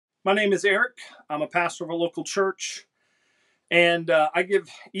My name is Eric. I'm a pastor of a local church, and I give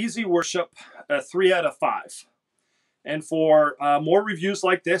EasyWorship a 3 out of 5. And for more reviews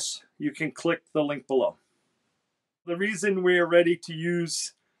like this, you can click the link below. The reason we are ready to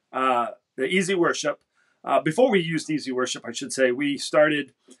use the EasyWorship, before we used EasyWorship, I should say, we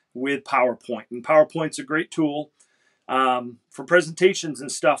started with PowerPoint. And PowerPoint's a great tool for presentations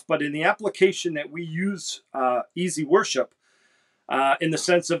and stuff, but in the application that we use EasyWorship, in the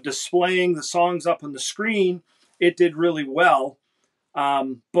sense of displaying the songs up on the screen, it did really well.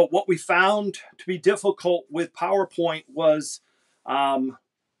 But what we found to be difficult with PowerPoint was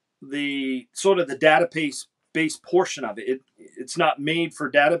the sort of the database based portion of it. It's not made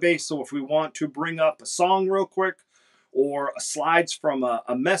for database. So if we want to bring up a song real quick or slides from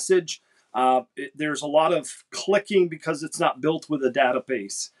a message, there's a lot of clicking because it's not built with a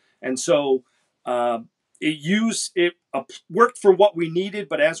database. And so it worked for what we needed,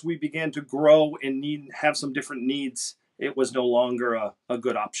 but as we began to grow and have some different needs, it was no longer a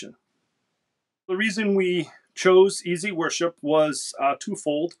good option. The reason we chose EasyWorship was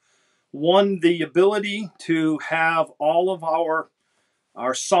twofold. One, the ability to have all of our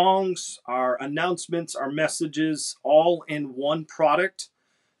songs, our announcements, our messages all in one product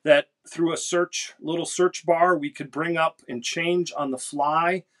that through a little search bar, we could bring up and change on the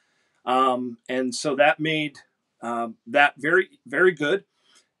fly. And so that made that very, very good.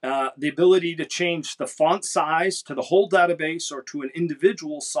 The ability to change the font size to the whole database or to an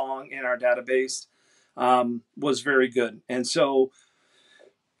individual song in our database was very good. And so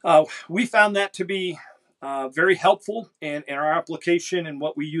we found that to be very helpful in our application and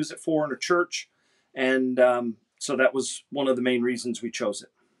what we use it for in our church. And so that was one of the main reasons we chose it.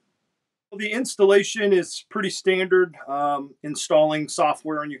 The installation is pretty standard, installing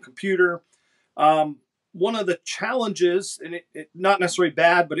software on your computer. One of the challenges, and it not necessarily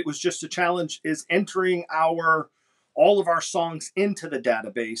bad, but it was just a challenge, is entering all of our songs into the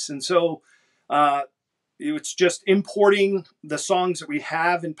database. And so it's just importing the songs that we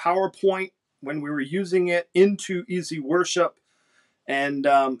have in PowerPoint when we were using it into EasyWorship, and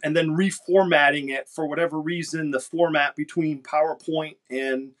then reformatting it. For whatever reason, the format between PowerPoint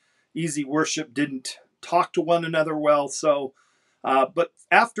and EasyWorship didn't talk to one another well. So, but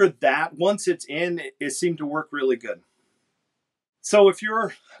after that, once it's in, it seemed to work really good. So if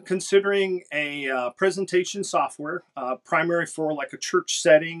you're considering a presentation software, primary for like a church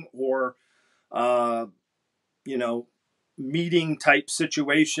setting or, meeting type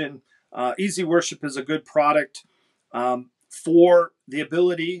situation, EasyWorship is a good product for the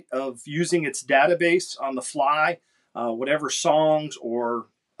ability of using its database on the fly, whatever songs or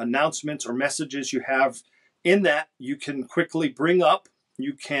announcements or messages you have in that, you can quickly bring up.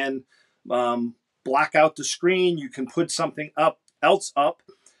 You can black out the screen. You can put something else up.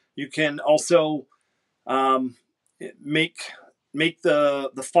 You can also make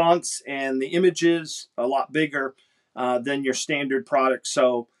the fonts and the images a lot bigger than your standard product.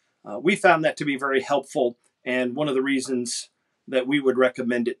 So we found that to be very helpful, and one of the reasons that we would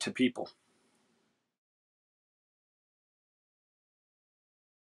recommend it to people.